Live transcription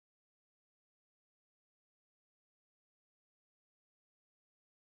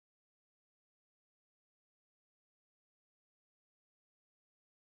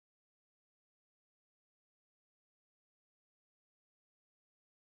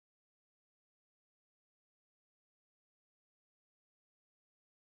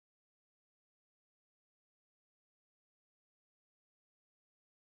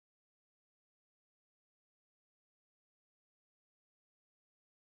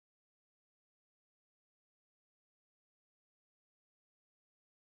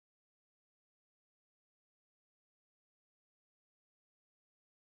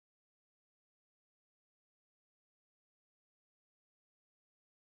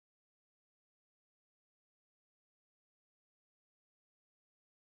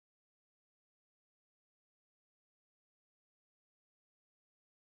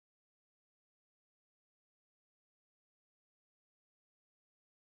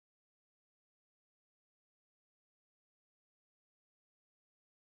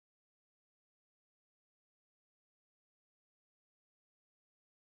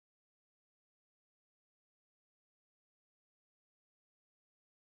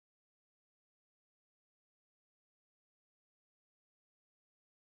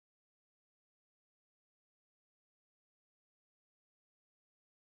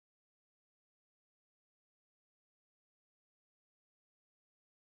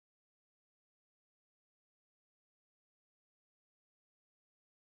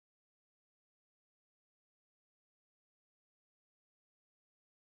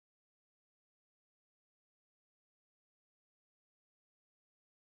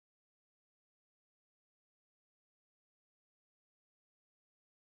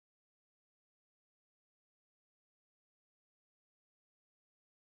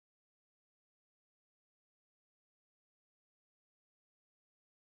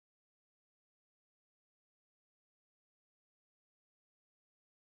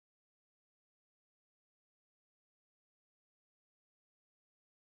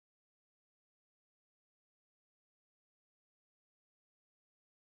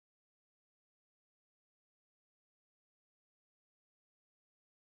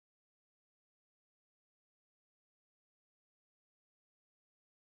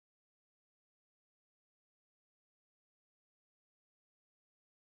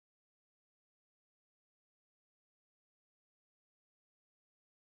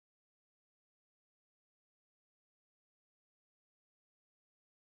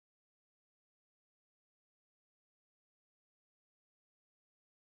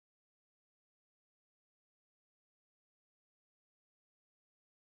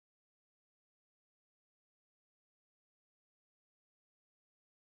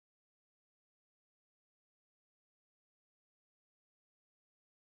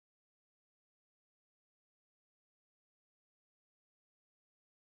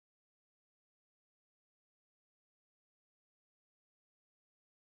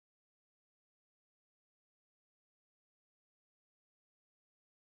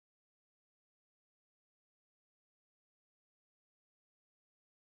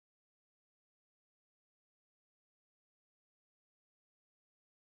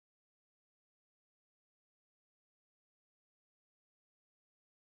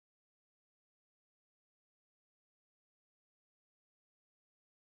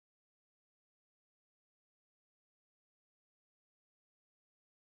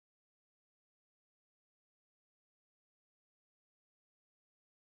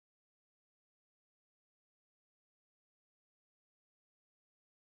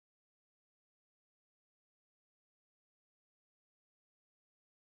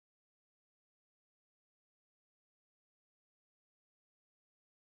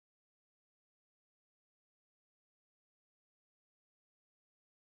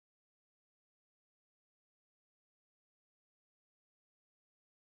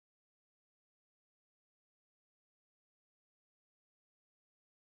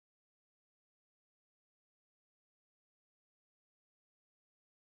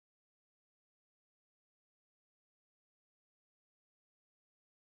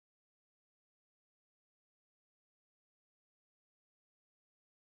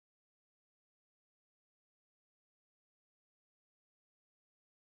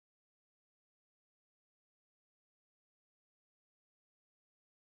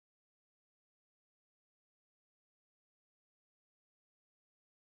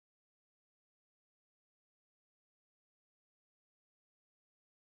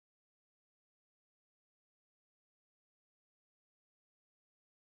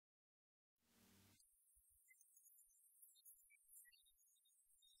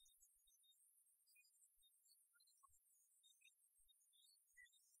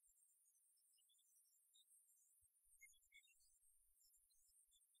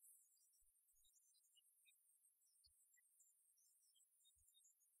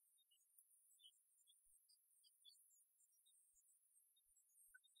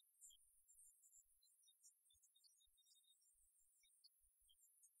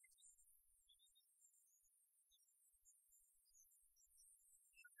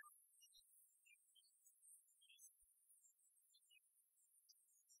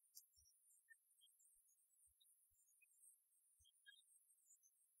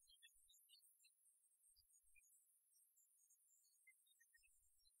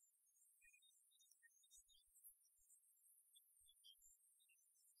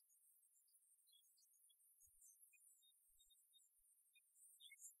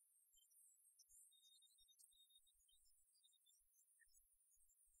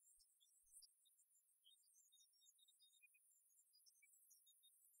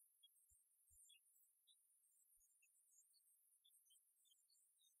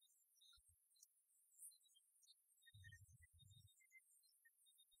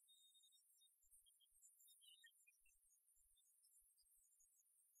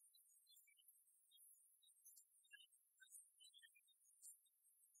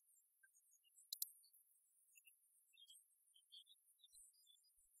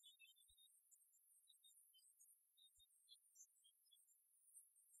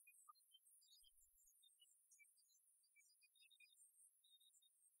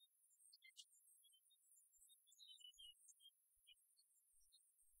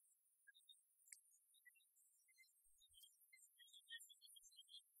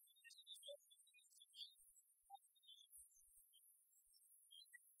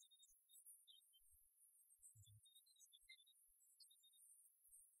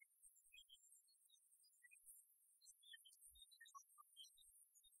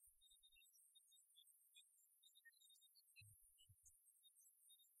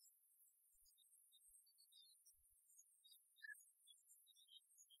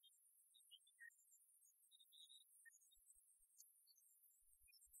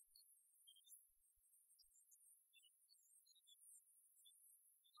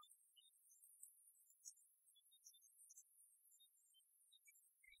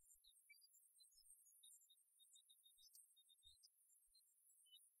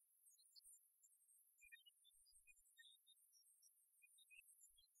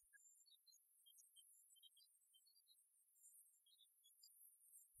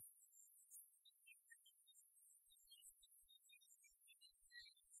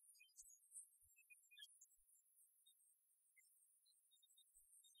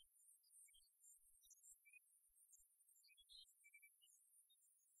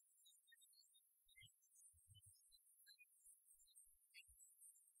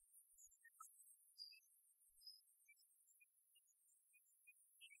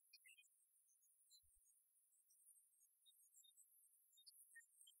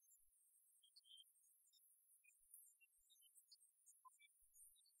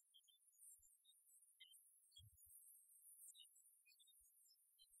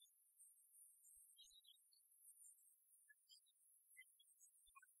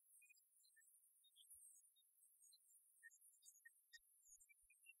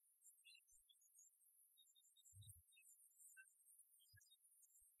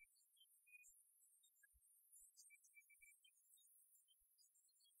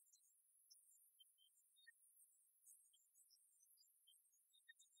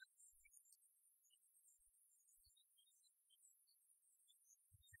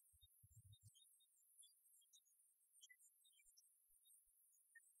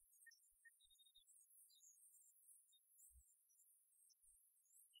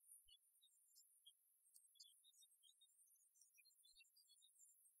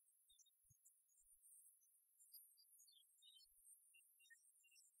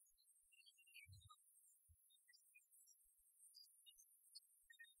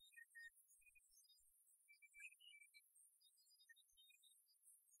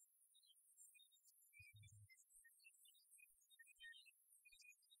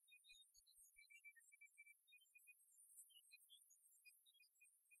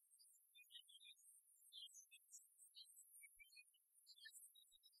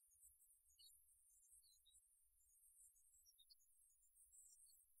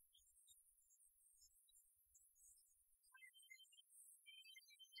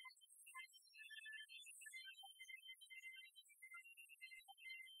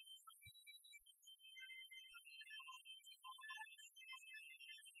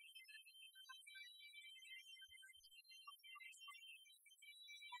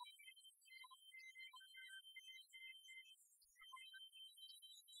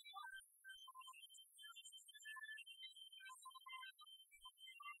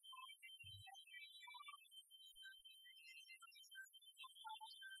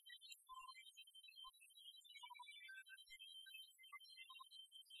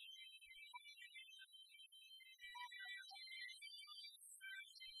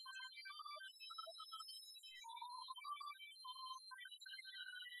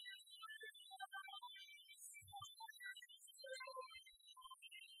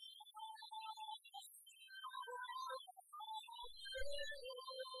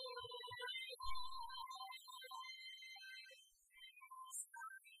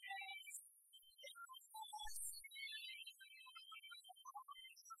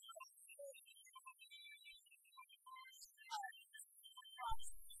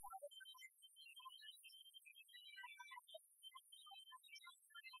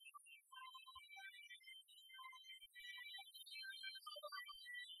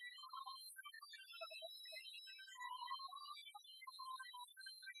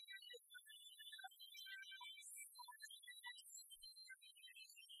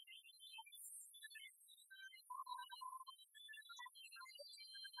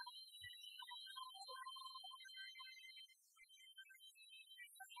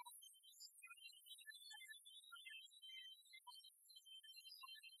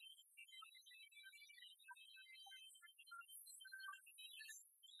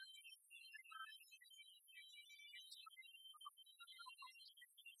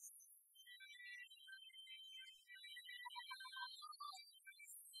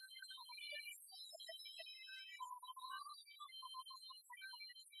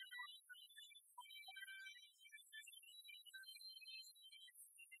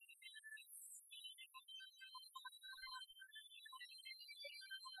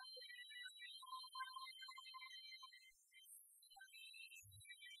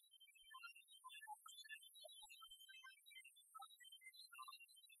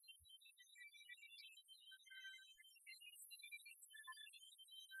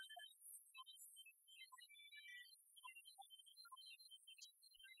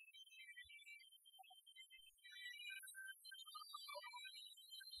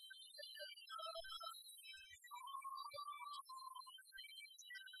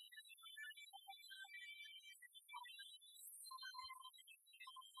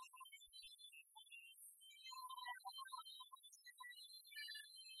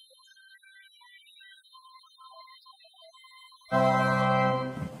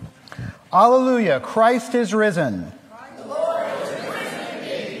Alleluia, Christ is risen. The Lord is risen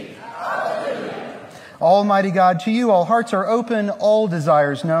indeed. Alleluia. Almighty God, to you all hearts are open, all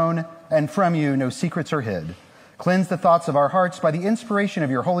desires known, and from you no secrets are hid. Cleanse the thoughts of our hearts by the inspiration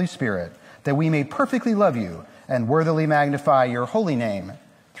of your Holy Spirit, that we may perfectly love you and worthily magnify your holy name,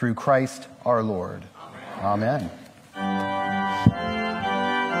 through Christ our Lord. Amen.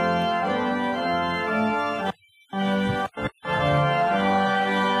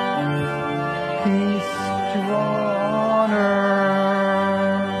 Peace to all on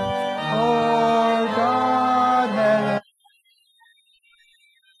earth, our God heaven.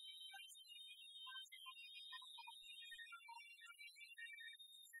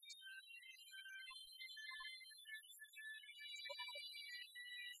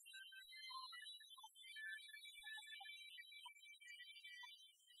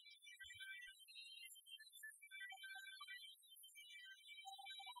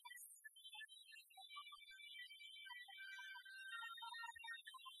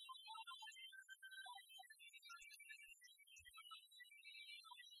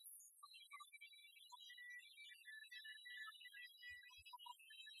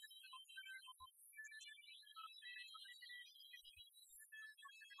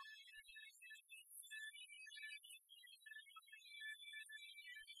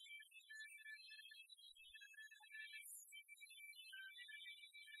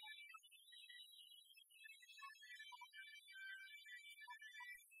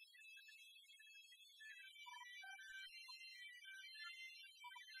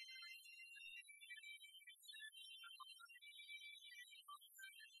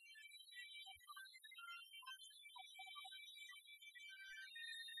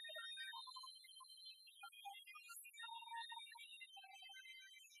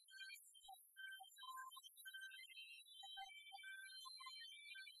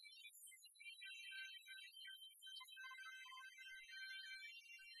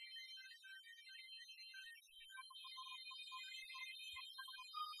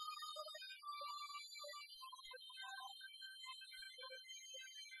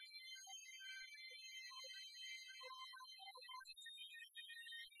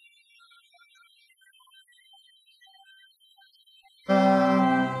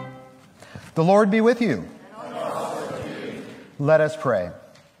 The Lord be with you. And also with you. Let us pray.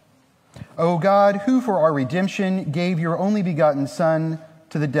 O God, who for our redemption gave your only begotten Son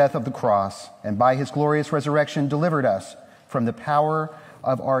to the death of the cross, and by his glorious resurrection delivered us from the power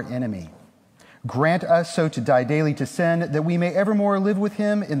of our enemy, grant us so to die daily to sin, that we may evermore live with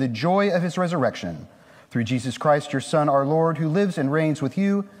him in the joy of his resurrection. Through Jesus Christ, your Son, our Lord, who lives and reigns with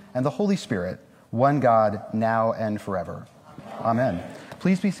you and the Holy Spirit, one God, now and forever. Amen.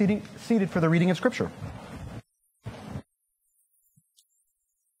 Please be seated for the reading of Scripture.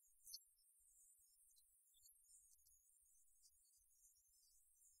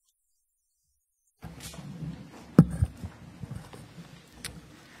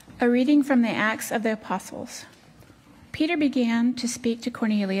 A reading from the Acts of the Apostles. Peter began to speak to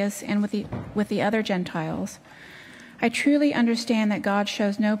Cornelius and with the other Gentiles. I truly understand that God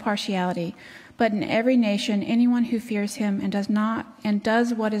shows no partiality, but in every nation, anyone who fears him and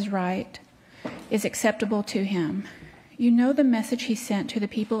does what is right is acceptable to him. You know the message he sent to the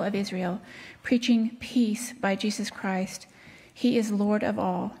people of Israel, preaching peace by Jesus Christ. He is Lord of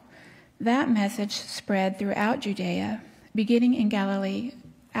all. That message spread throughout Judea, beginning in Galilee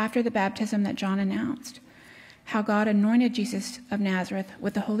after the baptism that John announced, how God anointed Jesus of Nazareth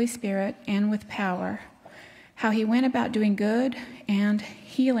with the Holy Spirit and with power, how he went about doing good and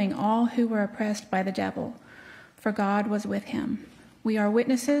healing all who were oppressed by the devil, for God was with him. We are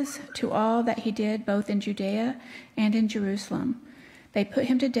witnesses to all that he did both in Judea and in Jerusalem. They put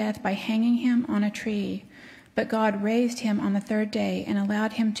him to death by hanging him on a tree, but God raised him on the third day and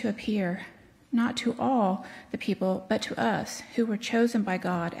allowed him to appear, not to all the people, but to us who were chosen by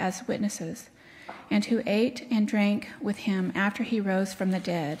God as witnesses, and who ate and drank with him after he rose from the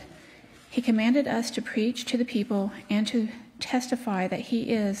dead. He commanded us to preach to the people and to testify that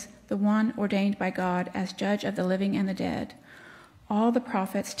he is the one ordained by God as judge of the living and the dead. All the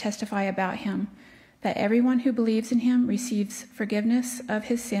prophets testify about him, that everyone who believes in him receives forgiveness of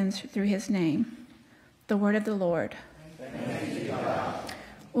his sins through his name. The word of the Lord. Thanks be to God.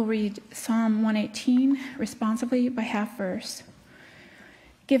 We'll read Psalm 118 responsively by half verse.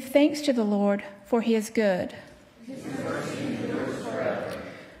 Give thanks to the Lord, for he is good. His mercy endures forever.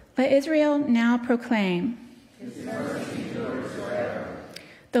 Let Israel now proclaim. His mercy endures forever.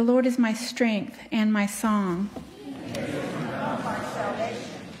 The Lord is my strength and my song. And he is my salvation.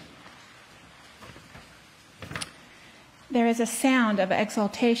 There is a sound of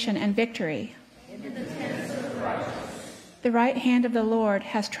exultation and victory. In the tents of the righteous. The right hand of the Lord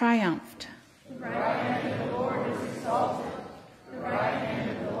has triumphed. The right hand of the Lord is exalted. The right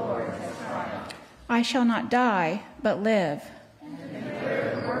hand of the Lord has triumphed. I shall not die, but live. And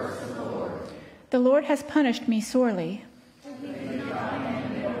declare the works of the Lord. The Lord has punished me sorely.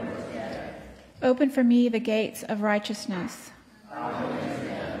 Open for me the gates of righteousness.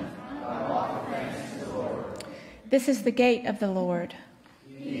 This is the gate of the Lord.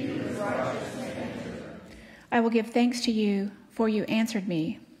 I will give thanks to you, for you answered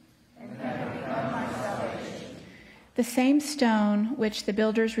me. The same stone which the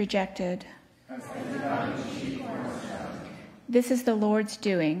builders rejected. This is the Lord's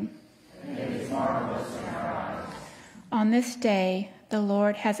doing. On this day the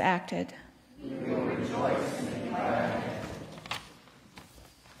Lord has acted. We will rejoice and be glad.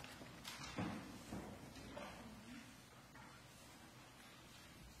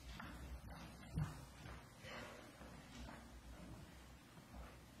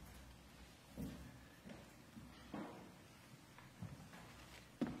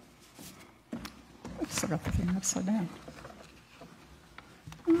 Oops, I got the thing upside down.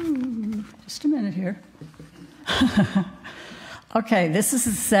 Just a minute here. Okay, this is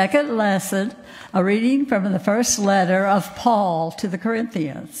the second lesson, a reading from the first letter of Paul to the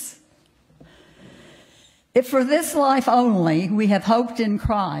Corinthians. If for this life only we have hoped in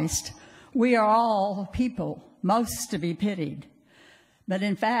Christ, we are all people, most to be pitied. But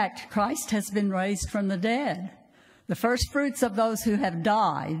in fact, Christ has been raised from the dead, the first fruits of those who have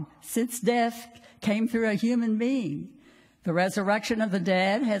died, since death came through a human being. The resurrection of the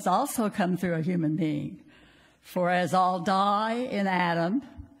dead has also come through a human being. For as all die in Adam,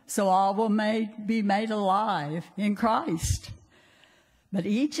 so all will be made alive in Christ. But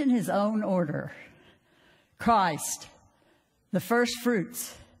each in his own order. Christ, the first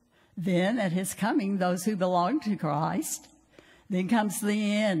fruits. Then at his coming, those who belong to Christ. Then comes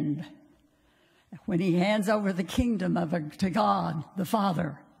the end, when he hands over the kingdom to God, the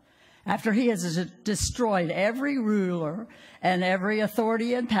Father. After he has destroyed every ruler and every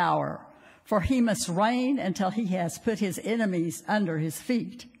authority and power, for he must reign until he has put his enemies under his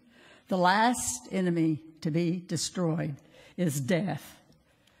feet. The last enemy to be destroyed is death.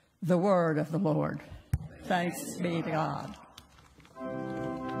 The word of the Lord. Thanks be to God.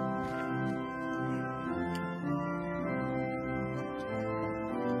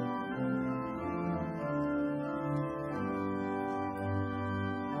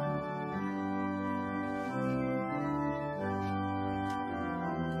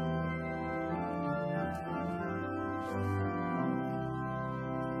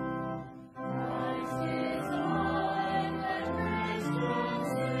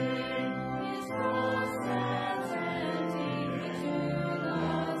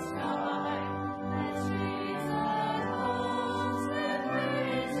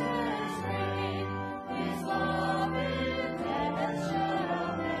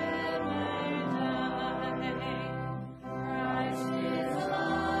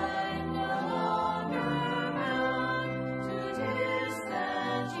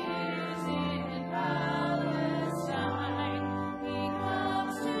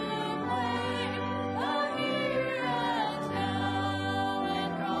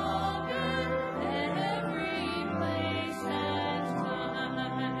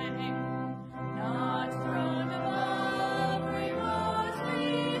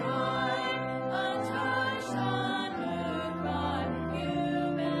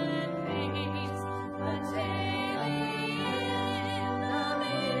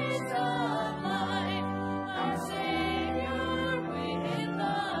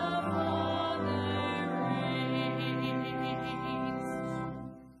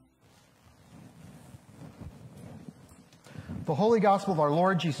 The Holy Gospel of our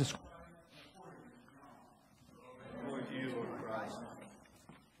Lord Jesus Christ. Lord, you, Lord Christ.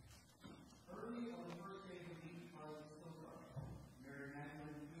 Early on the first day of the week, while it was still dark, Mary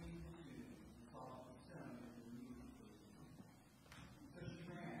Magdalene came to the tomb and saw the stone had been removed from the tomb. So she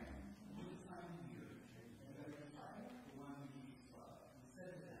ran and looked behind Peter and the disciple, the one who Jesus loved, and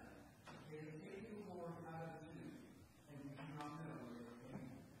said to them, "They have taken the Lord out of the tomb, and we do not know where they laid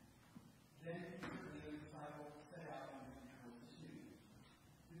him." Then Peter and the other disciple set out on the tomb.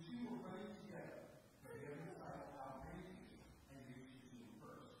 The two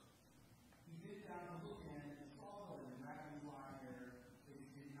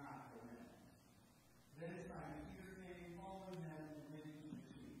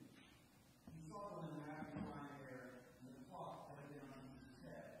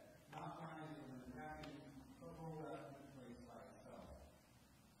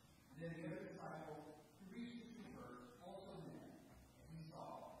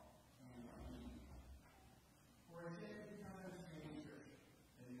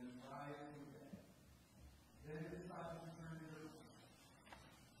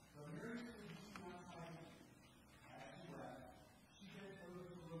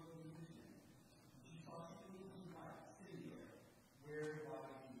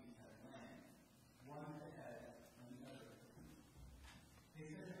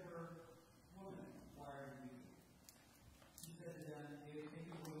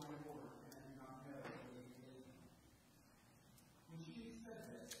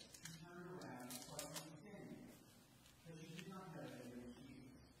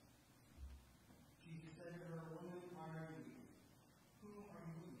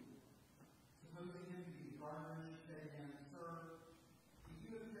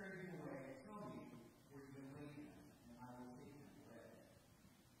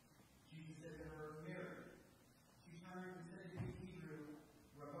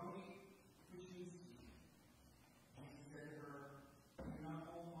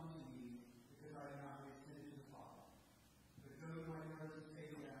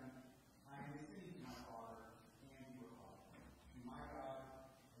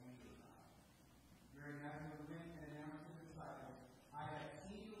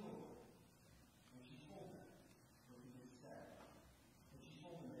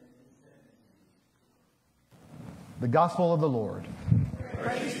The Gospel of the Lord.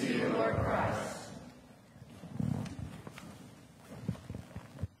 Praise to you, Lord Christ.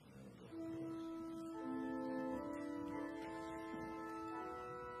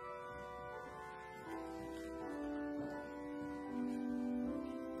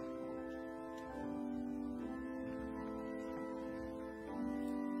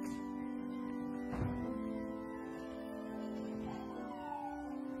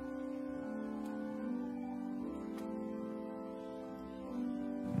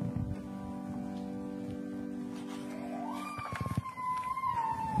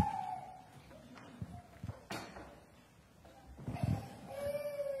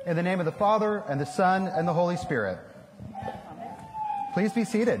 In the name of the Father, and the Son, and the Holy Spirit. Please be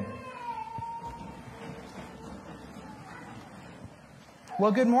seated.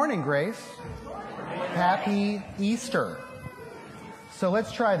 Well, good morning, Grace. Happy Easter. So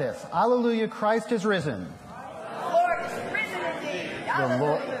let's try this. Alleluia, Christ is risen. The Lord is risen indeed. The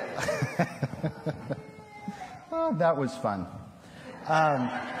Lord. Oh, that was fun.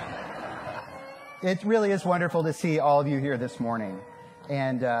 It really is wonderful to see all of you here this morning.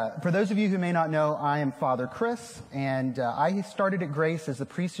 And for those of you who may not know, I am Father Chris, and I started at Grace as the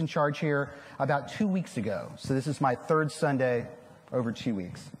priest in charge here about 2 weeks ago. So this is my third Sunday over 2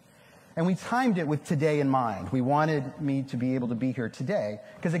 weeks. And we timed it with today in mind. We wanted me to be able to be here today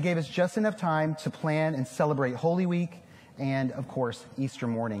because it gave us just enough time to plan and celebrate Holy Week and, of course, Easter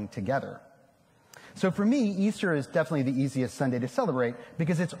morning together. So for me, Easter is definitely the easiest Sunday to celebrate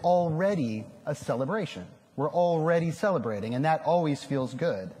because it's already a celebration. We're already celebrating, and that always feels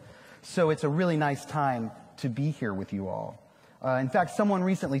good. So it's a really nice time to be here with you all. In fact, someone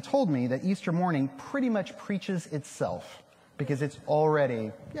recently told me that Easter morning pretty much preaches itself because it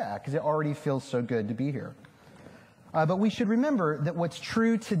already feels so good to be here. But we should remember that what's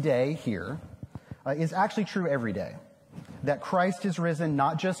true today here is actually true every day. That Christ is risen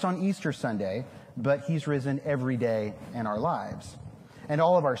not just on Easter Sunday, but he's risen every day in our lives. And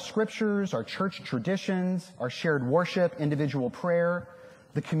all of our scriptures, our church traditions, our shared worship, individual prayer,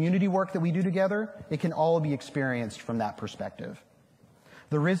 the community work that we do together, it can all be experienced from that perspective.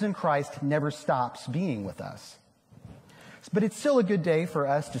 The risen Christ never stops being with us. But it's still a good day for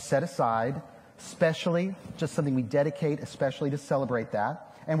us to set aside, especially, just something we dedicate especially to celebrate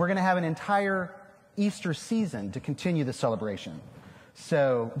that. And we're going to have an entire Easter season to continue the celebration.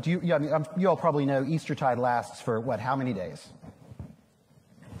 So you all probably know Eastertide lasts for how many days?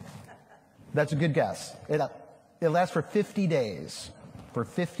 That's a good guess. It lasts for 50 days. For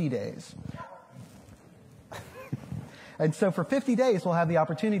 50 days. And so for 50 days, we'll have the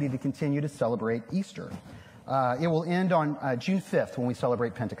opportunity to continue to celebrate Easter. It will end on June 5th when we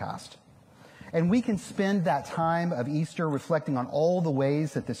celebrate Pentecost. And we can spend that time of Easter reflecting on all the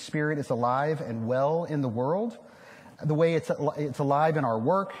ways that the Spirit is alive and well in the world, the way it's alive in our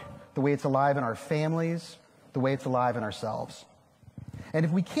work, the way it's alive in our families, the way it's alive in ourselves. And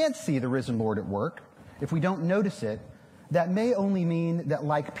if we can't see the risen Lord at work, if we don't notice it, that may only mean that,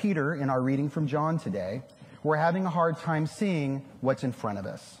 like Peter in our reading from John today, we're having a hard time seeing what's in front of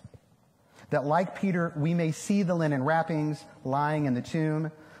us. That, like Peter, we may see the linen wrappings lying in the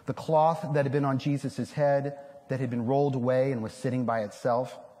tomb, the cloth that had been on Jesus' head that had been rolled away and was sitting by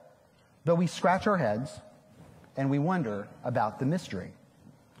itself. But we scratch our heads and we wonder about the mystery.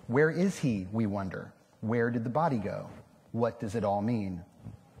 Where is he, we wonder? Where did the body go? What does it all mean?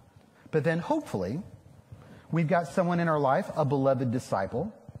 But then hopefully, we've got someone in our life, a beloved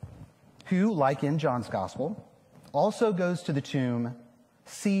disciple, who, like in John's Gospel, also goes to the tomb,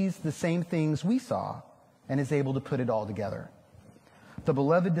 sees the same things we saw, and is able to put it all together. The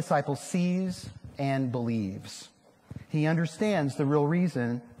beloved disciple sees and believes. He understands the real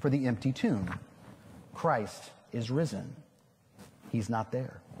reason for the empty tomb. Christ is risen. He's not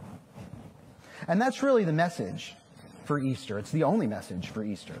there. And that's really the message for Easter. It's the only message for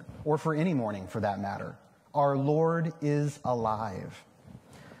Easter, or for any morning for that matter. Our Lord is alive.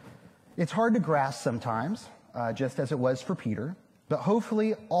 It's hard to grasp sometimes, just as it was for Peter, but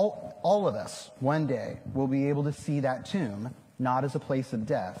hopefully all of us one day will be able to see that tomb not as a place of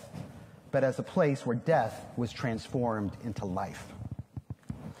death, but as a place where death was transformed into life.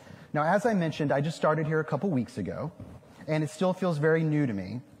 Now, as I mentioned, I just started here a couple weeks ago, and it still feels very new to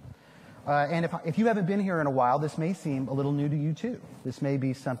me. And if you haven't been here in a while, this may seem a little new to you too. This may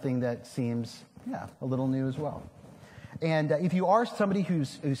be something that seems, a little new as well. And if you are somebody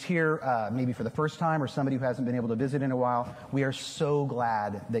who's here maybe for the first time or somebody who hasn't been able to visit in a while, we are so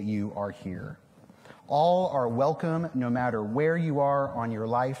glad that you are here. All are welcome no matter where you are on your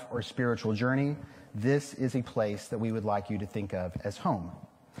life or spiritual journey. This is a place that we would like you to think of as home.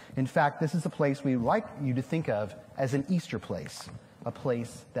 In fact, this is a place we'd like you to think of as an Easter place, a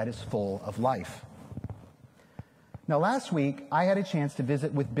place that is full of life. Now, last week, I had a chance to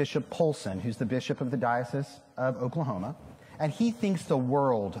visit with Bishop Polson, who's the bishop of the Diocese of Oklahoma, and he thinks the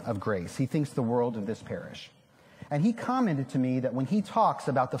world of Grace. He thinks the world of this parish. And he commented to me that when he talks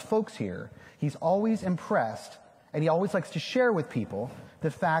about the folks here, he's always impressed, and he always likes to share with people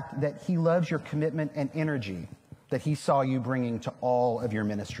the fact that he loves your commitment and energy that he saw you bringing to all of your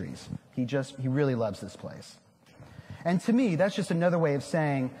ministries. He really loves this place. And to me, that's just another way of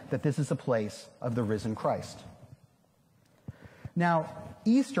saying that this is a place of the risen Christ. Now,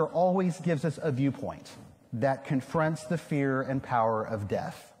 Easter always gives us a viewpoint that confronts the fear and power of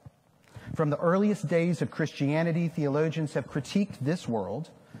death. From the earliest days of Christianity, theologians have critiqued this world,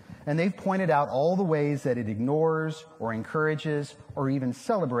 and they've pointed out all the ways that it ignores or encourages or even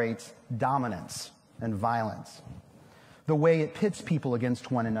celebrates dominance and violence, the way it pits people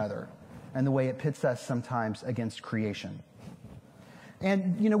against one another, and the way it pits us sometimes against creation.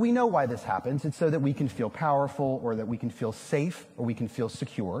 And, we know why this happens. It's so that we can feel powerful, or that we can feel safe, or we can feel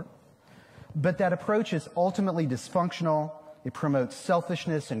secure. But that approach is ultimately dysfunctional. It promotes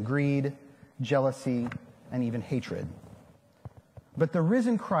selfishness and greed, jealousy, and even hatred. But the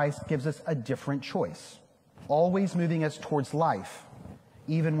risen Christ gives us a different choice, always moving us towards life,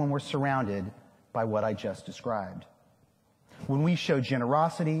 even when we're surrounded by what I just described. When we show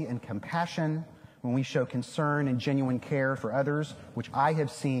generosity and compassion, when we show concern and genuine care for others, which I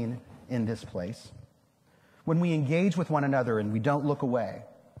have seen in this place, when we engage with one another and we don't look away,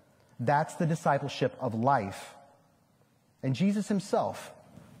 that's the discipleship of life. And Jesus himself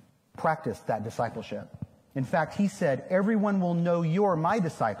practiced that discipleship. In fact, he said, "Everyone will know you're my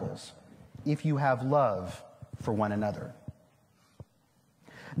disciples if you have love for one another."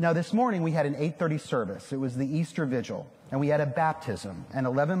 Now, this morning we had an 8:30 service. It was the Easter Vigil, and we had a baptism. An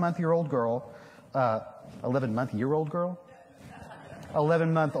 11-month-old girl,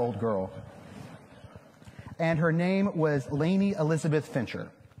 11-month-old girl. And her name was Lainey Elizabeth Fincher.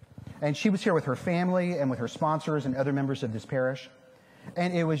 And she was here with her family and with her sponsors and other members of this parish.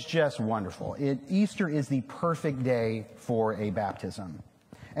 And it was just wonderful. Easter is the perfect day for a baptism.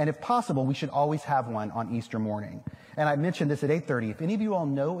 And if possible, we should always have one on Easter morning. And I mentioned this at 8:30. If any of you all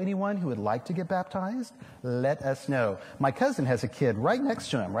know anyone who would like to get baptized, let us know. My cousin has a kid right next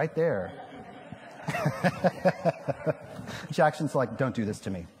to him, right there. Jackson's like, "Don't do this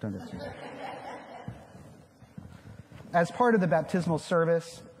to me. Don't do this to me." As part of the baptismal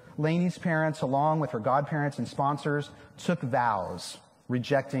service, Lainey's parents, along with her godparents and sponsors, took vows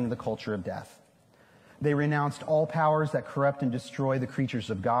rejecting the culture of death. They renounced all powers that corrupt and destroy the creatures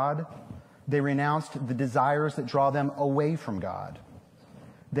of God. They renounced the desires that draw them away from God.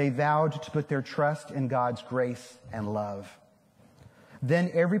 They vowed to put their trust in God's grace and love.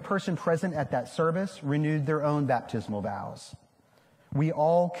 Then every person present at that service renewed their own baptismal vows. We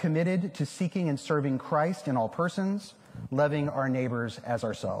all committed to seeking and serving Christ in all persons, loving our neighbors as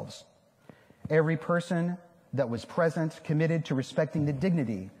ourselves. Every person that was present committed to respecting the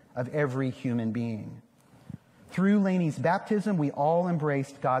dignity of every human being. Through Lainey's baptism, we all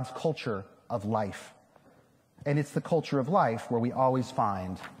embraced God's culture of life. And it's the culture of life where we always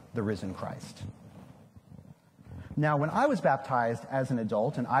find the risen Christ. Now, when I was baptized as an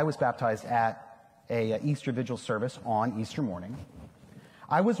adult, and I was baptized at a Easter Vigil service on Easter morning,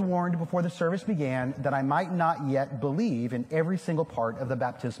 I was warned before the service began that I might not yet believe in every single part of the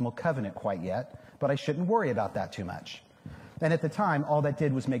baptismal covenant quite yet, but I shouldn't worry about that too much. And at the time, all that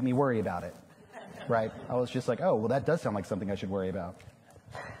did was make me worry about it, right? I was just like, oh, well, that does sound like something I should worry about.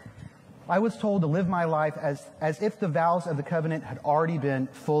 I was told to live my life as if the vows of the covenant had already been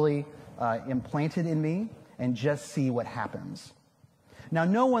fully implanted in me, and just see what happens. Now,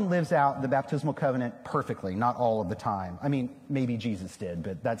 no one lives out the baptismal covenant perfectly, not all of the time. I mean, maybe Jesus did,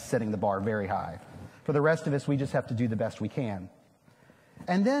 but that's setting the bar very high. For the rest of us, we just have to do the best we can.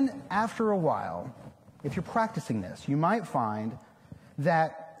 And then, after a while, if you're practicing this, you might find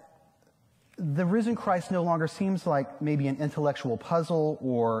that the risen Christ no longer seems like maybe an intellectual puzzle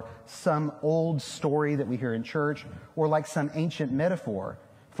or some old story that we hear in church, or like some ancient metaphor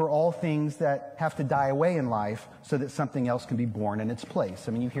for all things that have to die away in life so that something else can be born in its place.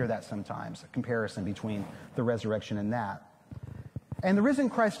 I mean, you hear that sometimes, a comparison between the resurrection and that. And the risen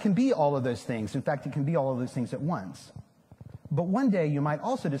Christ can be all of those things. In fact, it can be all of those things at once. But one day you might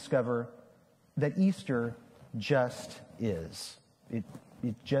also discover that Easter just is. It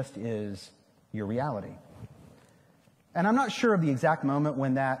just is your reality. And I'm not sure of the exact moment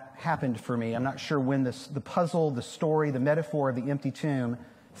when that happened for me. I'm not sure when the puzzle, the story, the metaphor of the empty tomb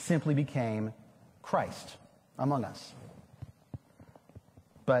simply became Christ among us.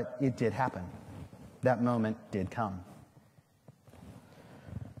 But it did happen. That moment did come.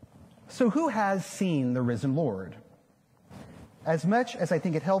 So who has seen the risen Lord? As much as I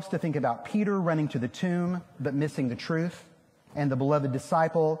think it helps to think about Peter running to the tomb but missing the truth, and the beloved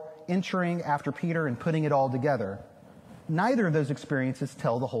disciple entering after Peter and putting it all together, neither of those experiences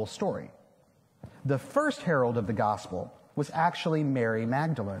tell the whole story. The first herald of the gospel was actually Mary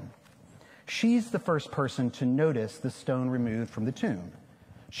Magdalene. She's the first person to notice the stone removed from the tomb.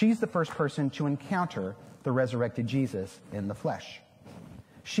 She's the first person to encounter the resurrected Jesus in the flesh.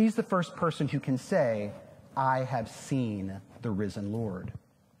 She's the first person who can say, I have seen the risen Lord.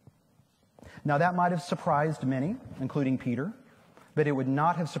 Now that might have surprised many, including Peter, but it would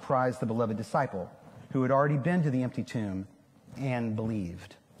not have surprised the beloved disciple who had already been to the empty tomb and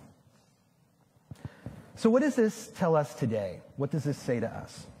believed. So what does this tell us today? What does this say to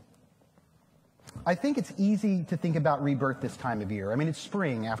us? I think it's easy to think about rebirth this time of year. I mean, it's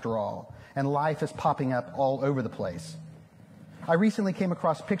spring after all, and life is popping up all over the place. I recently came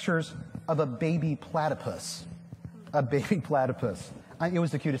across pictures of a baby platypus. A baby platypus. It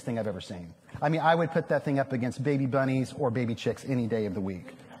was the cutest thing I've ever seen. I mean, I would put that thing up against baby bunnies or baby chicks any day of the week.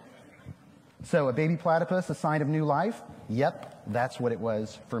 So a baby platypus, a sign of new life? Yep, that's what it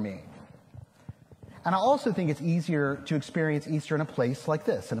was for me. And I also think it's easier to experience Easter in a place like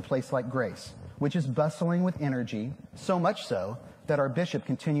this, in a place like Grace, which is bustling with energy, so much so that our bishop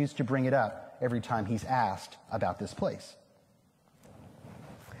continues to bring it up every time he's asked about this place.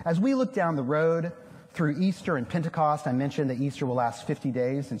 As we look down the road through Easter and Pentecost, I mentioned that Easter will last 50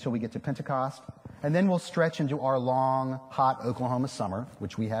 days until we get to Pentecost, and then we'll stretch into our long, hot Oklahoma summer,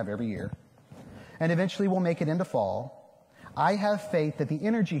 which we have every year, and eventually we'll make it into fall. I have faith that the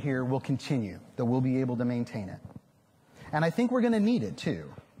energy here will continue, that we'll be able to maintain it. And I think we're going to need it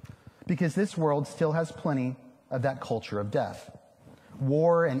too, because this world still has plenty of that culture of death.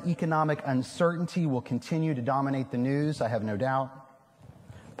 War and economic uncertainty will continue to dominate the news, I have no doubt.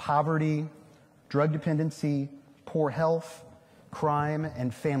 Poverty, drug dependency, poor health, crime,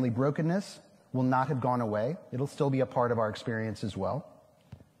 and family brokenness will not have gone away. It'll still be a part of our experience as well.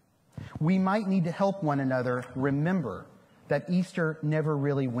 We might need to help one another remember that Easter never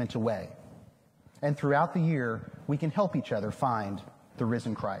really went away. And throughout the year, we can help each other find the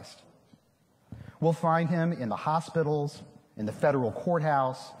risen Christ. We'll find him in the hospitals, in the federal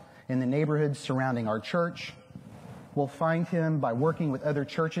courthouse, in the neighborhoods surrounding our church. We'll find him by working with other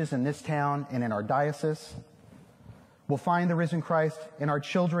churches in this town and in our diocese. We'll find the risen Christ in our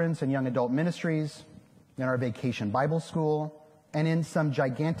children's and young adult ministries, in our vacation Bible school, and in some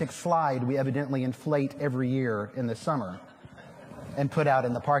gigantic slide we evidently inflate every year in the summer and put out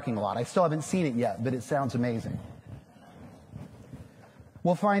in the parking lot. I still haven't seen it yet, but it sounds amazing.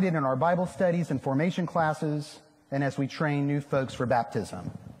 We'll find it in our Bible studies and formation classes, and as we train new folks for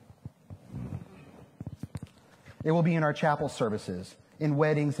baptism. It will be in our chapel services, in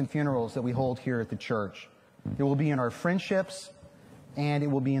weddings and funerals that we hold here at the church. It will be in our friendships, and it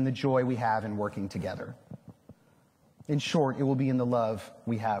will be in the joy we have in working together. In short, it will be in the love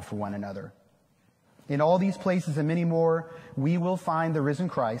we have for one another. In all these places and many more, we will find the risen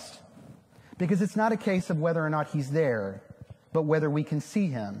Christ, because it's not a case of whether or not he's there, but whether we can see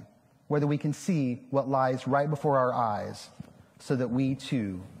him, whether we can see what lies right before our eyes, so that we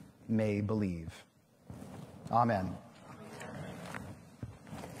too may believe. Amen.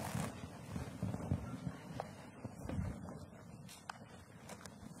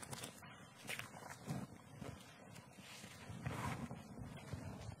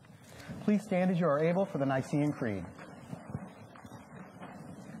 Please stand as you are able for the Nicene Creed.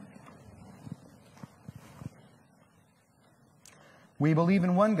 We believe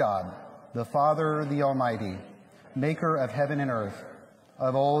in one God, the Father, the Almighty, maker of heaven and earth,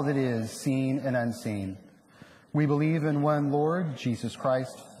 of all that is seen and unseen. We believe in one Lord, Jesus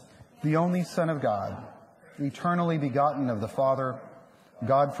Christ, the only Son of God, eternally begotten of the Father,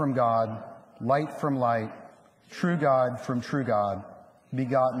 God from God, light from light, true God from true God,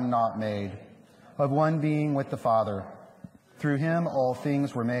 begotten, not made, of one being with the Father. Through him all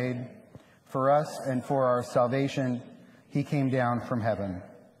things were made. For us and for our salvation, he came down from heaven.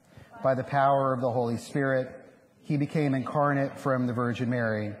 By the power of the Holy Spirit, he became incarnate from the Virgin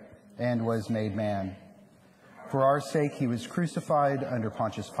Mary and was made man. For our sake, he was crucified under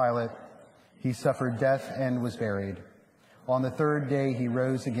Pontius Pilate. He suffered death and was buried. On the third day, he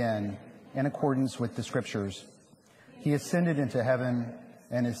rose again in accordance with the Scriptures. He ascended into heaven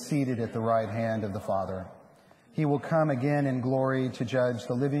and is seated at the right hand of the Father. He will come again in glory to judge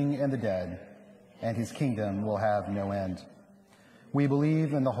the living and the dead, and his kingdom will have no end. We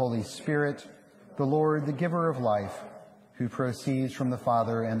believe in the Holy Spirit, the Lord, the giver of life, who proceeds from the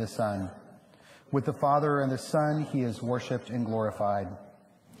Father and the Son. With the Father and the Son, he is worshipped and glorified.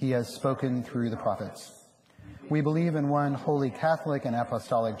 He has spoken through the prophets. We believe in one holy Catholic and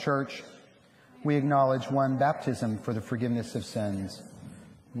Apostolic Church. We acknowledge one baptism for the forgiveness of sins.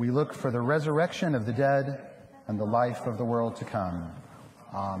 We look for the resurrection of the dead and the life of the world to come.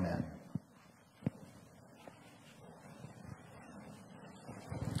 Amen.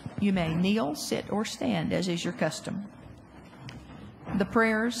 You may kneel, sit, or stand, as is your custom. The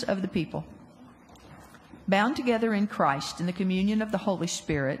prayers of the people. Bound together in Christ in the communion of the Holy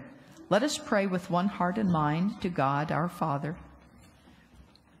Spirit, let us pray with one heart and mind to God our Father.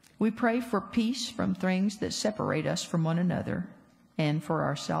 We pray for peace from things that separate us from one another and for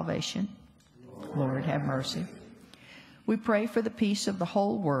our salvation. Lord, have mercy. We pray for the peace of the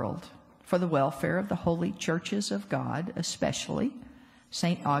whole world, for the welfare of the holy churches of God, especially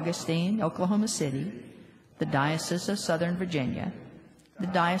St. Augustine, Oklahoma City, the Diocese of Southern Virginia, the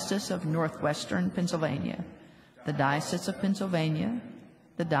Diocese of Northwestern Pennsylvania, the Diocese of Pennsylvania,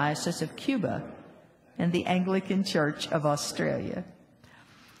 the Diocese of Cuba, and the Anglican Church of Australia.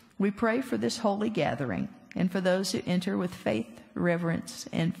 We pray for this holy gathering and for those who enter with faith, reverence,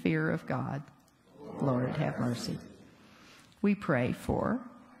 and fear of God. Lord, have mercy. We pray for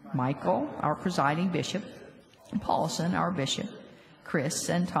Michael, our presiding bishop, Paulson, our bishop, Chris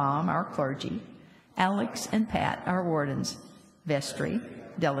and Tom, our clergy, Alex and Pat, our wardens, vestry,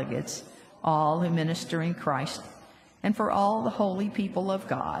 delegates, all who minister in Christ, and for all the holy people of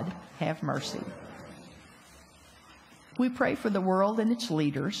God, have mercy. We pray for the world and its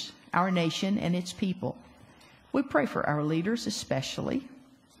leaders, our nation and its people. We pray for our leaders especially,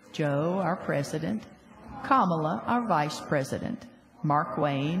 Joe, our president, Kamala, our vice president, Mark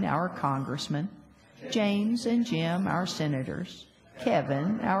Wayne, our congressman, James and Jim, our senators,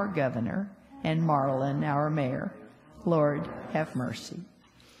 Kevin, our governor, and Marlon, our mayor. Lord, have mercy.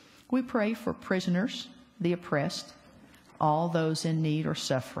 We pray for prisoners, the oppressed, all those in need or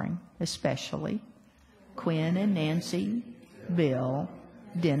suffering, especially Quinn and Nancy, Bill,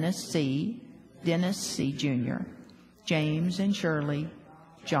 Dennis C. Jr., James and Shirley,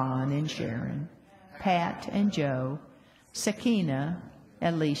 John and Sharon, Pat and Joe, Sakina,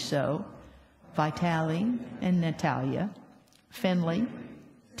 Eliso, Vitali and Natalia, Finley,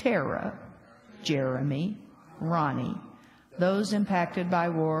 Tara, Jeremy, Ronnie, those impacted by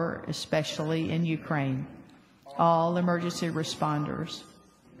war, especially in Ukraine, all emergency responders,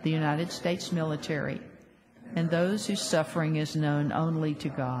 the United States military, and those whose suffering is known only to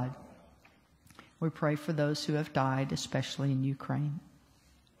God. We pray for those who have died, especially in Ukraine.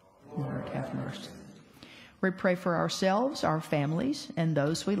 Lord, have mercy. We pray for ourselves, our families, and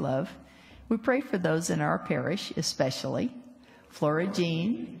those we love. We pray for those in our parish, especially Flora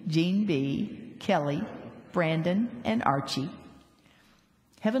Jean, Jean B., Kelly, Brandon, and Archie.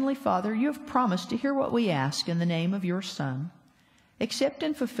 Heavenly Father, you have promised to hear what we ask in the name of your Son. Accept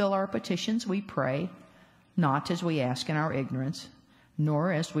and fulfill our petitions, we pray, not as we ask in our ignorance,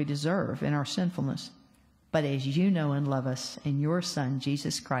 nor as we deserve in our sinfulness, but as you know and love us in your Son,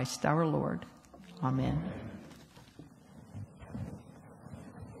 Jesus Christ, our Lord. Amen.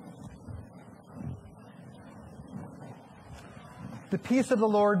 The peace of the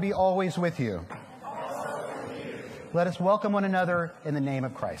Lord be always with you. Let us welcome one another in the name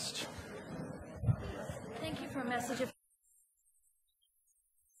of Christ. Thank you for a message of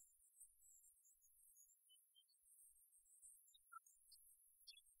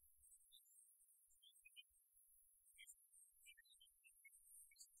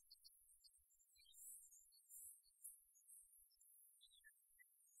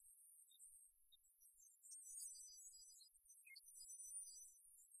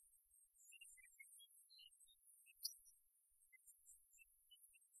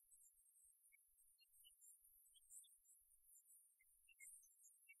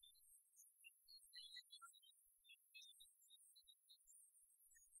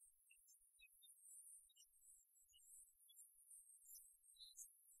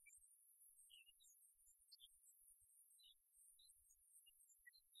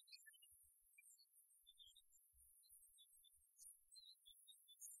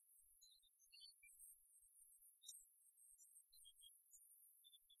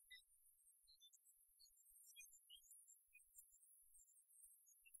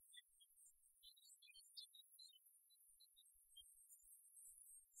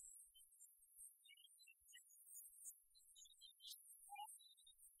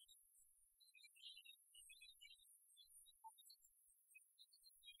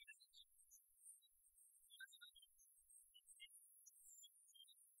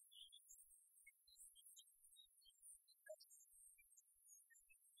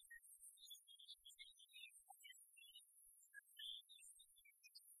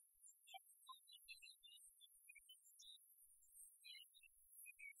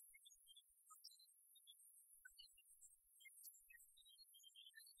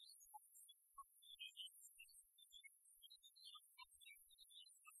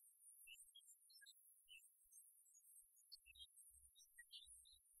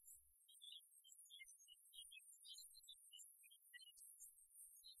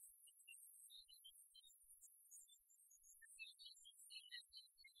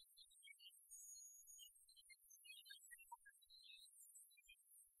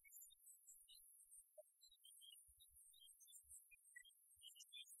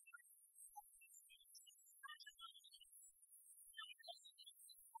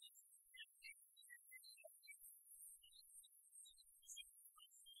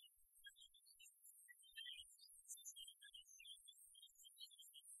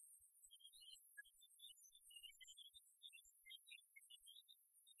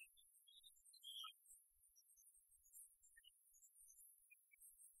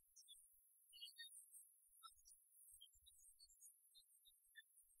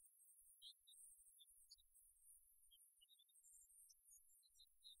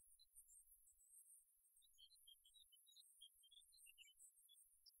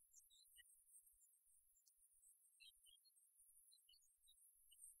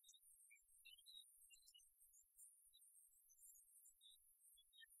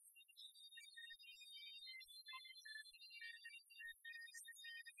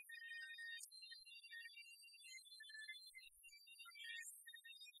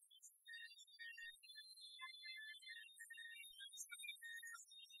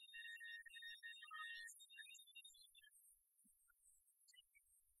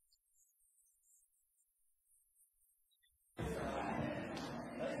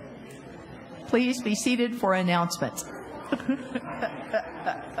Please be seated for announcements.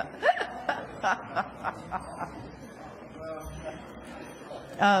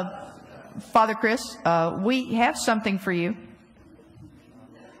 Father Chris, we have something for you.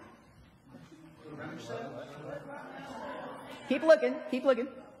 Keep looking, keep looking.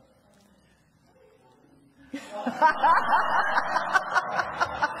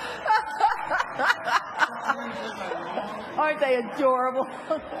 Aren't they adorable?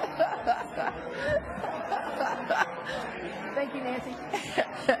 Thank you, Nancy.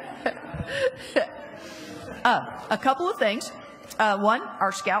 A couple of things. One,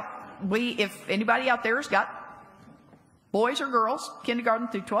 our scout. If anybody out there has got boys or girls, kindergarten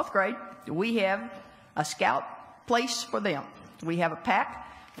through 12th grade, we have a scout place for them. We have a pack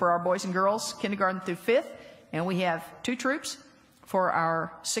for our boys and girls, kindergarten through 5th, and we have 2 troops for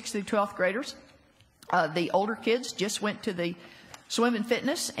our 6th through 12th graders. The older kids just went to the swim and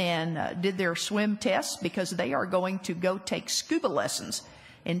fitness and did their swim tests because they are going to go take scuba lessons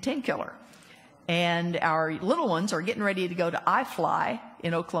in Tenkiller. And our little ones are getting ready to go to iFly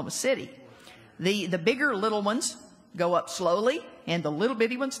in Oklahoma City. The bigger little ones go up slowly, and the little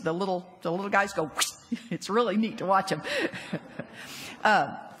bitty ones, the little guys go, it's really neat to watch them.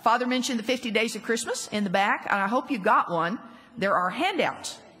 Father mentioned the 50 days of Christmas in the back, and I hope you got one. There are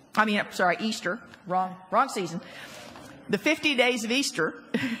handouts. Easter. Wrong season. The 50 days of Easter.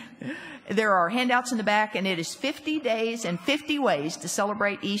 There are handouts in the back, and it is 50 days and 50 ways to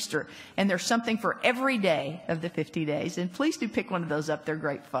celebrate Easter. And there's something for every day of the 50 days. And please do pick one of those up. They're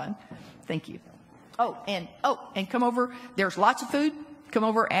great fun. Thank you. And come over. There's lots of food. Come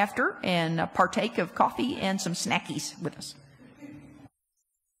over after and partake of coffee and some snackies with us.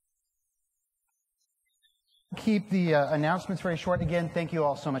 Keep the announcements very short. Again, thank you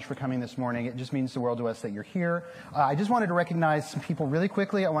all so much for coming this morning. It just means the world to us that you're here. I just wanted to recognize some people really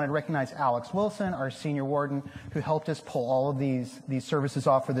quickly. I wanted to recognize Alex Wilson, our senior warden, who helped us pull all of these services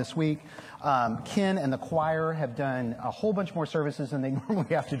off for this week. Ken and the choir have done a whole bunch more services than they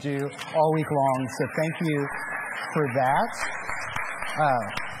normally have to do all week long, so thank you for that.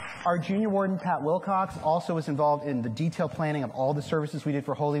 Our junior warden, Pat Wilcox, also was involved in the detailed planning of all the services we did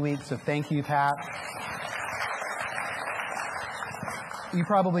for Holy Week, so thank you, Pat. You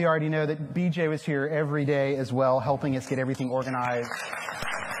probably already know that BJ was here every day as well, helping us get everything organized.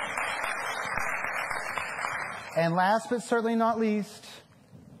 And last but certainly not least,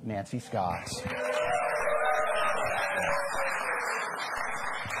 Nancy Scott.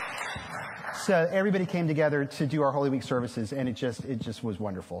 So everybody came together to do our Holy Week services, and it just was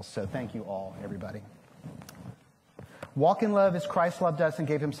wonderful. So thank you all, everybody. Walk in love as Christ loved us and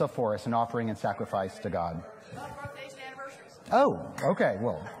gave himself for us, an offering and sacrifice to God. Oh, okay.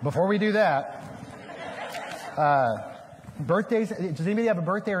 Well, before we do that, birthdays. Does anybody have a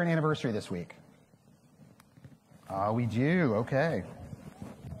birthday or an anniversary this week? We do. Okay.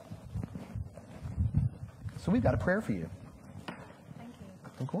 So we've got a prayer for you. Thank you.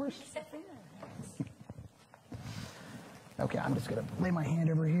 Of course. Okay, I'm just going to lay my hand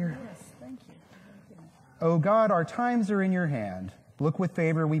over here. Yes, thank you. Oh God, our times are in your hand. Look with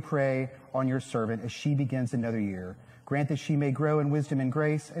favor, we pray, on your servant as she begins another year. Grant that she may grow in wisdom and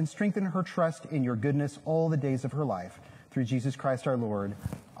grace and strengthen her trust in your goodness all the days of her life. Through Jesus Christ our Lord.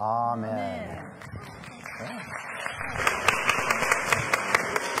 Amen. Okay.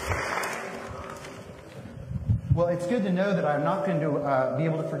 Well, it's good to know that I'm not going to be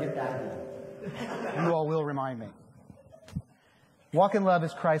able to forget that. You all will remind me. Walk in love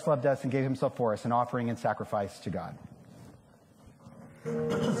as Christ loved us and gave himself for us, an offering and sacrifice to God.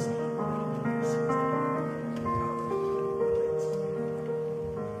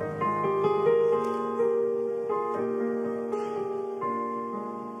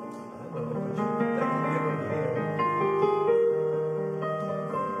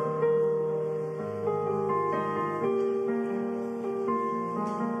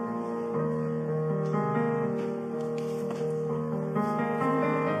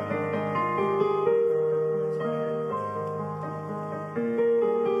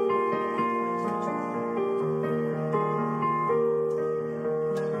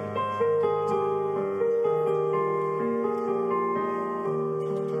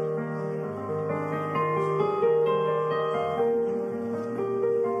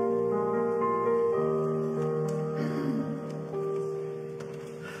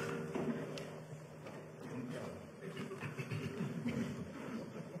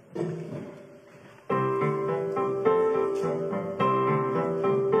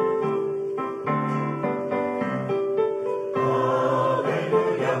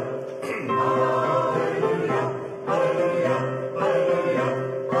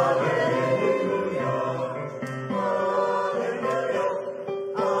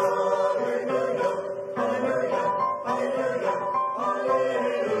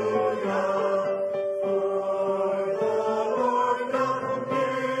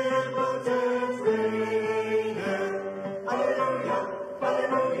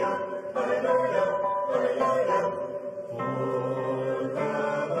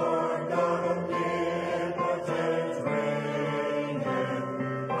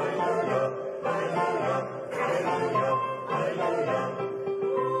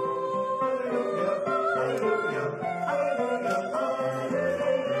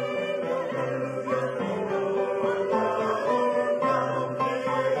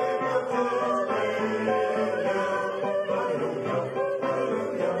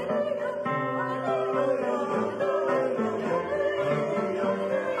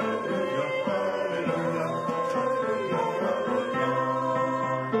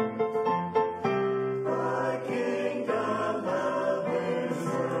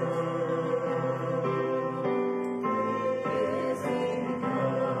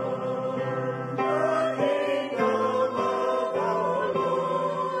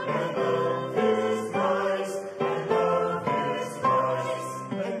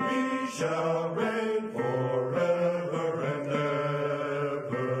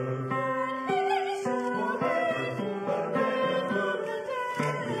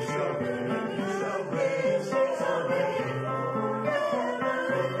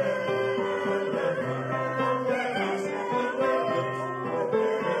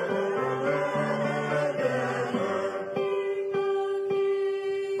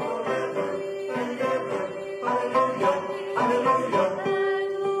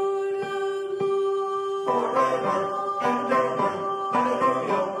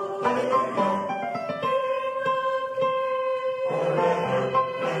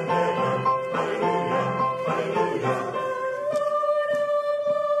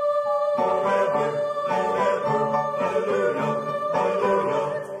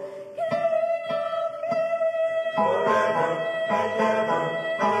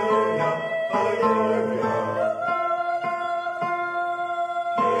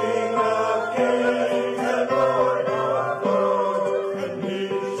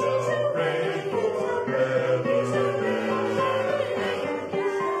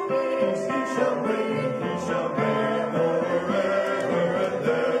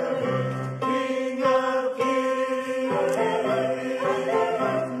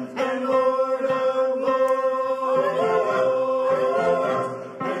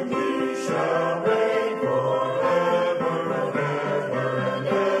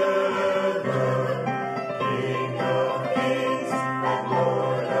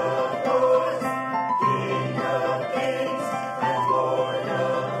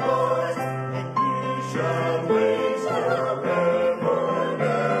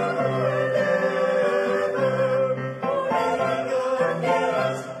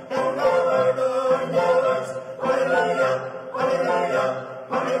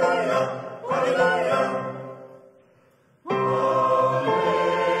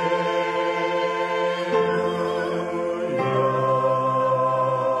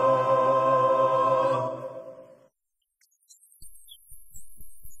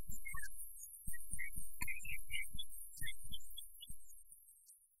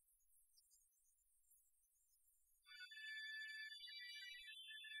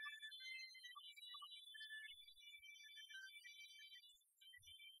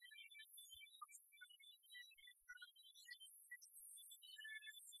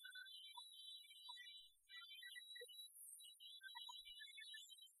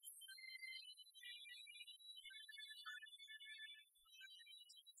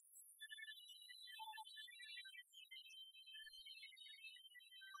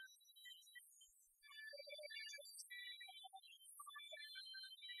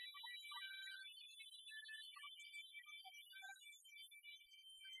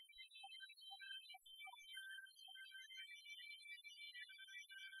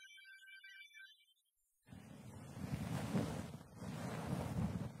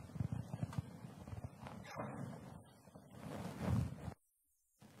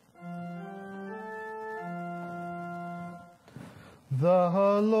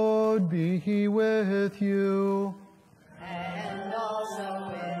 The Lord be with you. And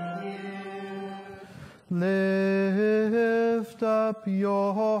also with you. Lift up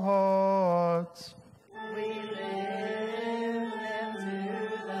your hearts. We lift them to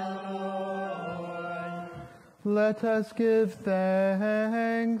the Lord. Let us give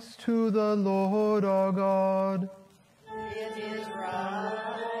thanks to the Lord our God. It is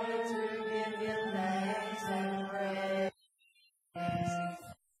right to give him thanks and praise.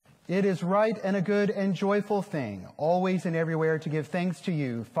 It is right and a good and joyful thing, always and everywhere, to give thanks to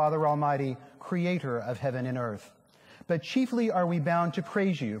you, Father Almighty, Creator of heaven and earth. But chiefly are we bound to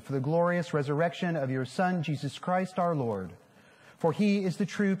praise you for the glorious resurrection of your Son, Jesus Christ our Lord. For he is the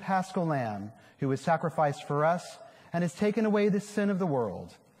true Paschal Lamb, who was sacrificed for us and has taken away the sin of the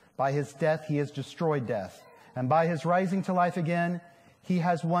world. By his death he has destroyed death, and by his rising to life again, he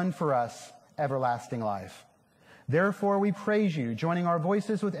has won for us everlasting life. Therefore we praise you, joining our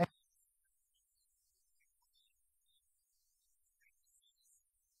voices with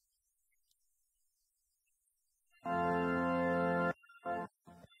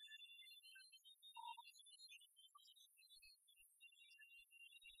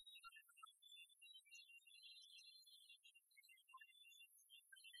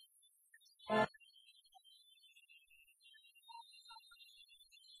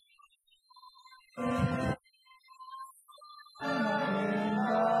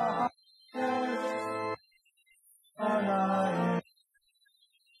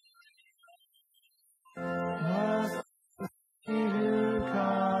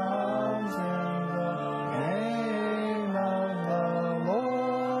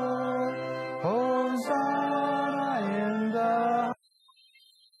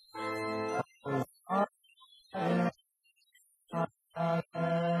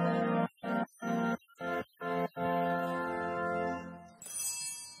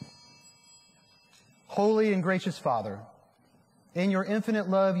Holy and gracious Father, in your infinite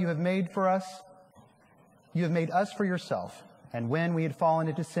love you have made us for yourself, and when we had fallen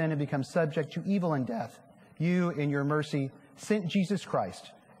into sin and become subject to evil and death, you, in your mercy, sent Jesus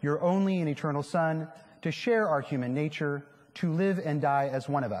Christ, your only and eternal Son, to share our human nature, to live and die as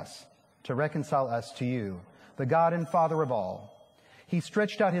one of us, to reconcile us to you, the God and Father of all. He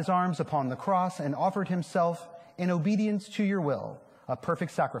stretched out his arms upon the cross and offered himself in obedience to your will, a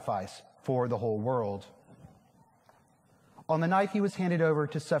perfect sacrifice for the whole world. On the night he was handed over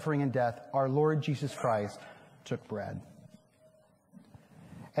to suffering and death, our Lord Jesus Christ took bread.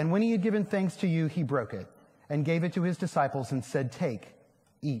 And when he had given thanks to you, he broke it and gave it to his disciples and said, "Take,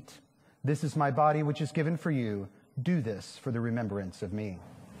 eat. This is my body which is given for you. Do this for the remembrance of me."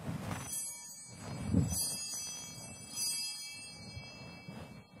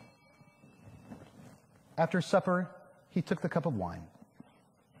 After supper, he took the cup of wine.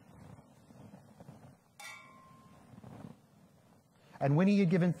 And when he had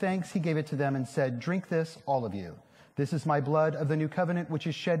given thanks, he gave it to them and said, "Drink this, all of you. This is my blood of the new covenant, which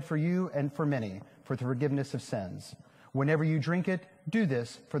is shed for you and for many for the forgiveness of sins. Whenever you drink it, do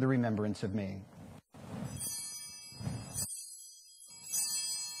this for the remembrance of me."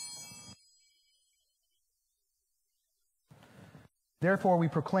 Therefore, we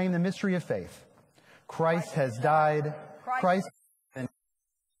proclaim the mystery of faith. Christ has died.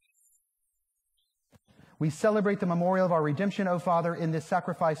 We celebrate the memorial of our redemption, O Father, in this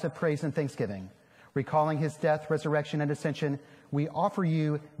sacrifice of praise and thanksgiving. Recalling his death, resurrection, and ascension, we offer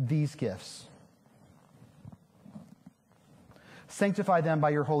you these gifts. Sanctify them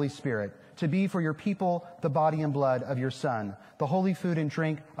by your Holy Spirit, to be for your people the body and blood of your Son, the holy food and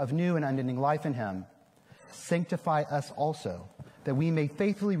drink of new and unending life in him. Sanctify us also, that we may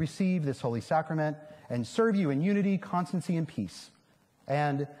faithfully receive this holy sacrament and serve you in unity, constancy, and peace.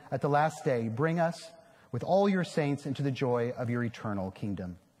 And at the last day, bring us with all your saints into the joy of your eternal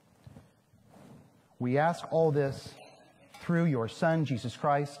kingdom. We ask all this through your Son, Jesus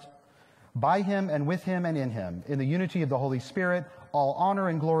Christ. By him and with him and in him, in the unity of the Holy Spirit, all honor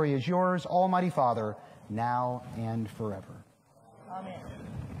and glory is yours, Almighty Father, now and forever. Amen.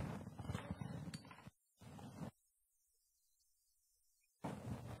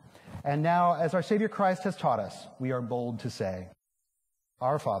 And now, as our Savior Christ has taught us, we are bold to say,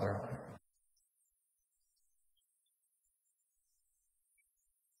 Our Father,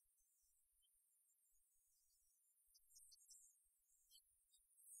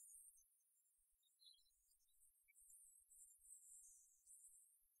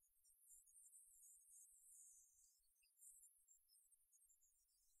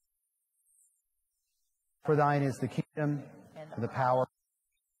 for thine is the kingdom, and the power.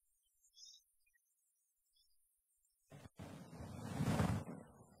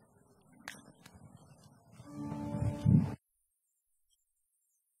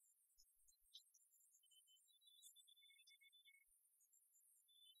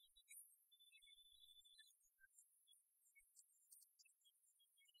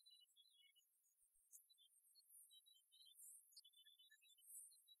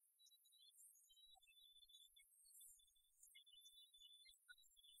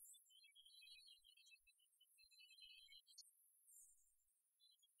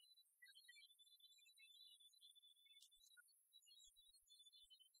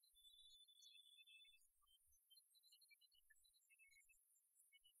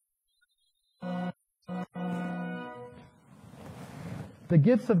 The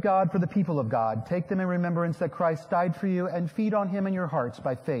gifts of God for the people of God. Take them in remembrance that Christ died for you, and feed on him in your hearts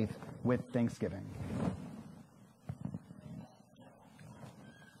by faith with thanksgiving.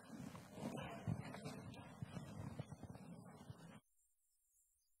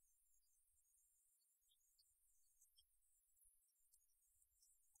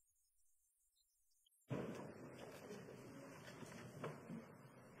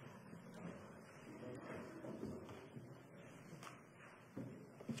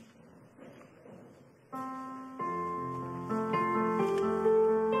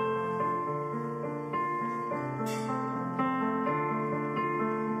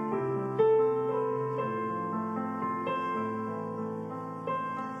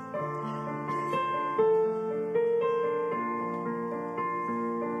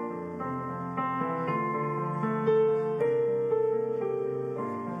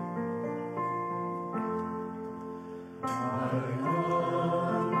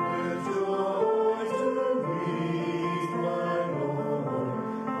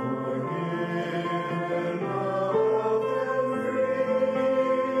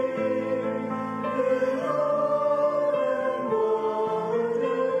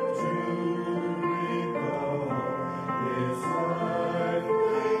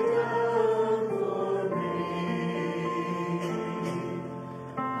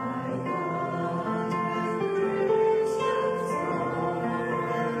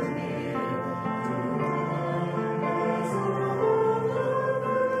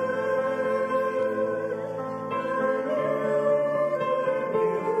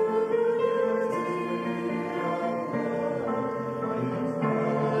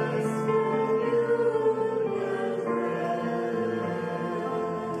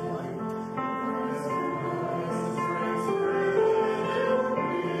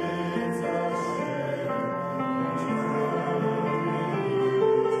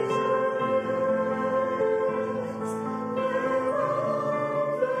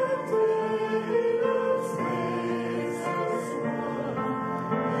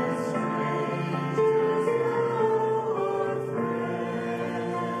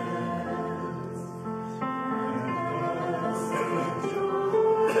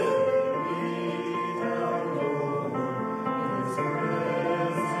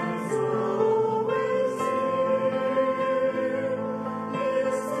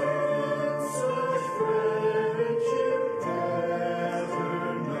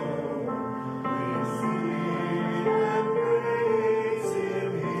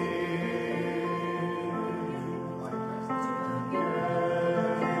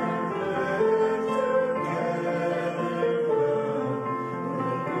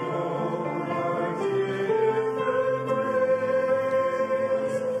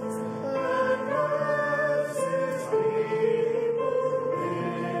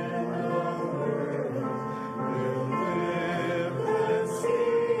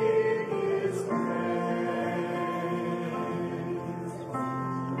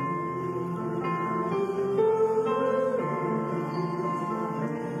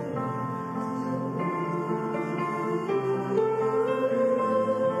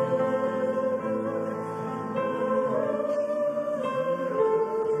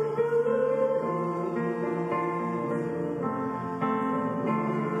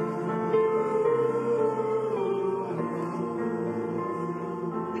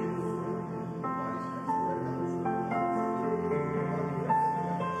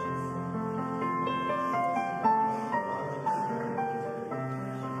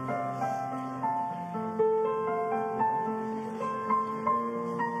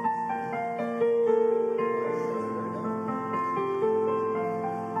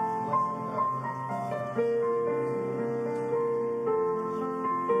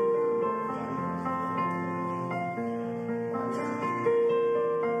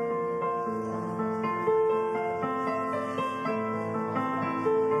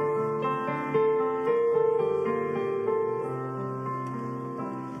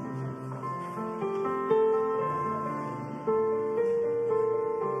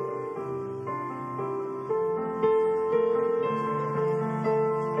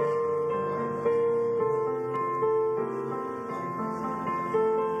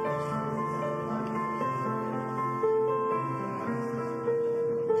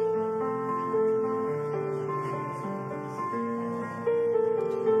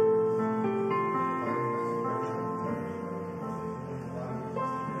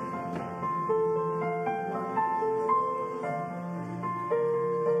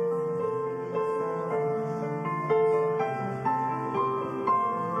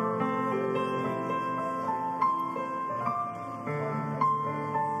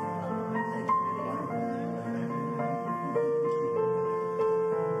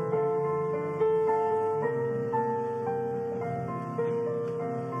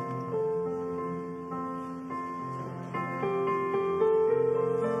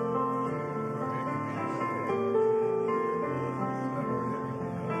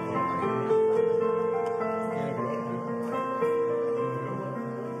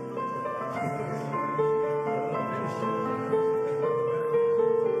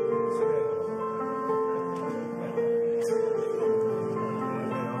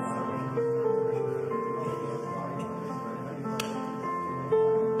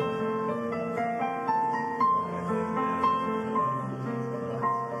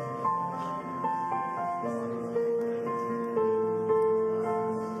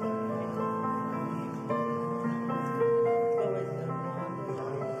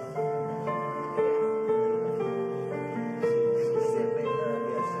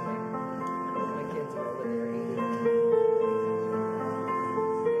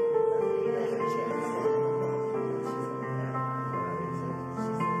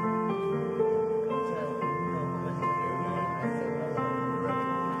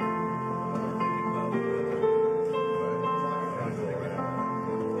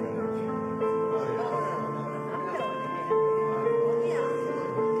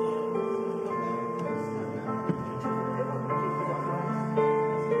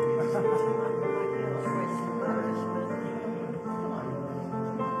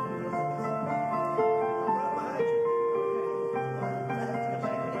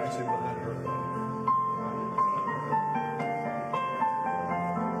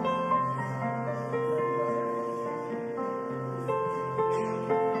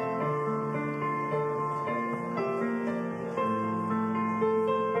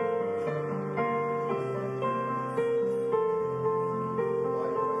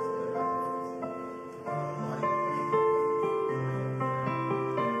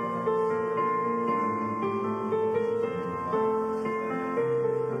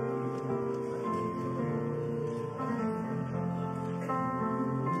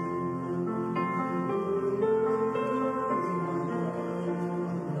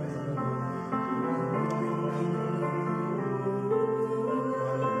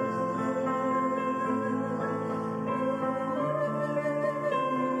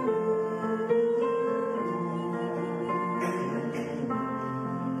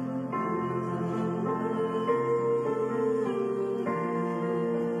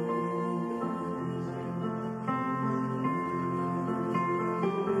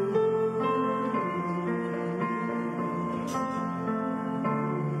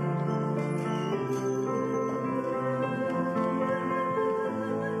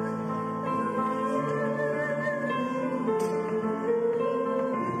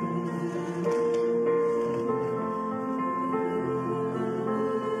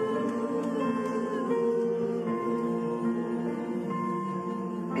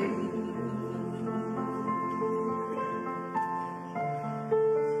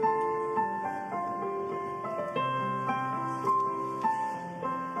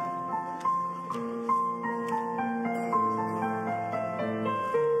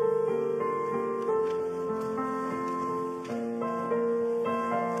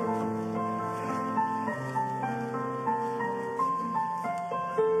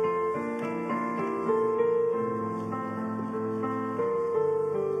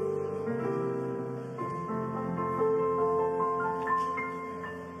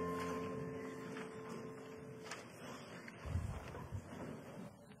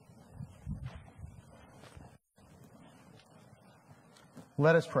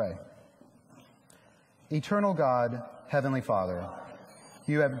 Let us pray. Eternal God, Heavenly Father,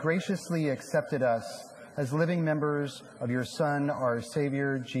 you have graciously accepted us as living members of your Son, our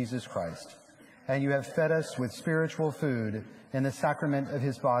Savior, Jesus Christ, and you have fed us with spiritual food in the sacrament of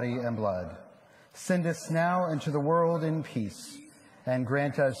his body and blood. Send us now into the world in peace, and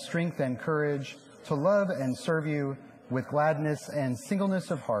grant us strength and courage to love and serve you with gladness and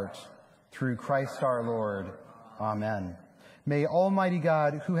singleness of heart, through Christ our Lord. Amen. May Almighty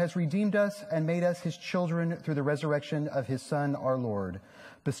God, who has redeemed us and made us his children through the resurrection of his Son, our Lord,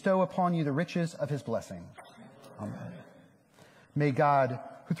 bestow upon you the riches of his blessing. Amen. May God,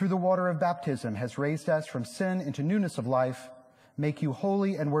 who through the water of baptism has raised us from sin into newness of life, make you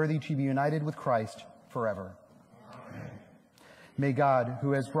holy and worthy to be united with Christ forever. Amen. May God,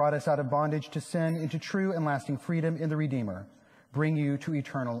 who has brought us out of bondage to sin into true and lasting freedom in the Redeemer, bring you to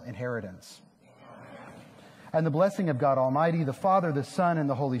eternal inheritance. And the blessing of God Almighty, the Father, the Son, and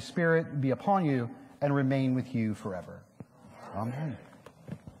the Holy Spirit be upon you and remain with you forever. Amen.